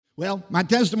Well, my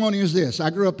testimony is this.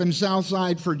 I grew up in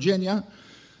Southside, Virginia.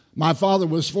 My father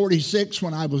was 46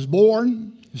 when I was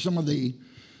born. Some of the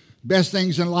best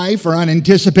things in life are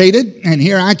unanticipated, and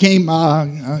here I came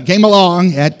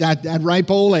along at that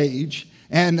ripe old age.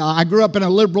 And I grew up in a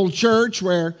liberal church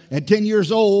where at 10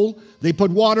 years old, they put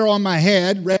water on my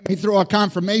head, ran me through a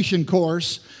confirmation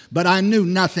course, but I knew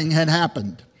nothing had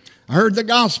happened. I heard the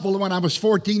gospel when I was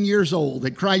 14 years old,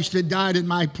 that Christ had died in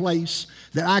my place,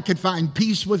 that I could find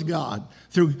peace with God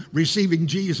through receiving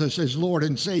Jesus as Lord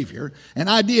and Savior, and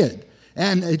I did.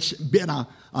 And it's been a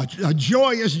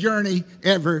joyous journey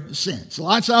ever since.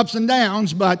 Lots of ups and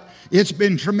downs, but it's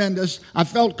been tremendous. I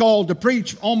felt called to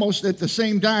preach almost at the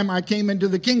same time I came into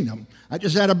the kingdom. I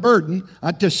just had a burden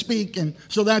to speak, and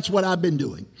so that's what I've been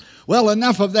doing. Well,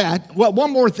 enough of that. Well,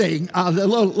 one more thing. The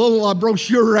little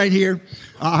brochure right here,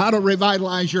 How to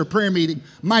Revitalize Your Prayer Meeting,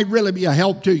 might really be a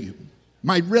help to you.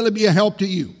 Might really be a help to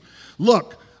you.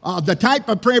 Look, the type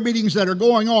of prayer meetings that are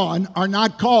going on are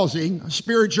not causing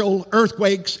spiritual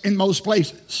earthquakes in most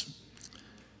places.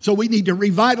 So we need to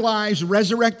revitalize,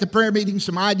 resurrect the prayer meeting.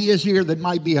 Some ideas here that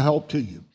might be a help to you.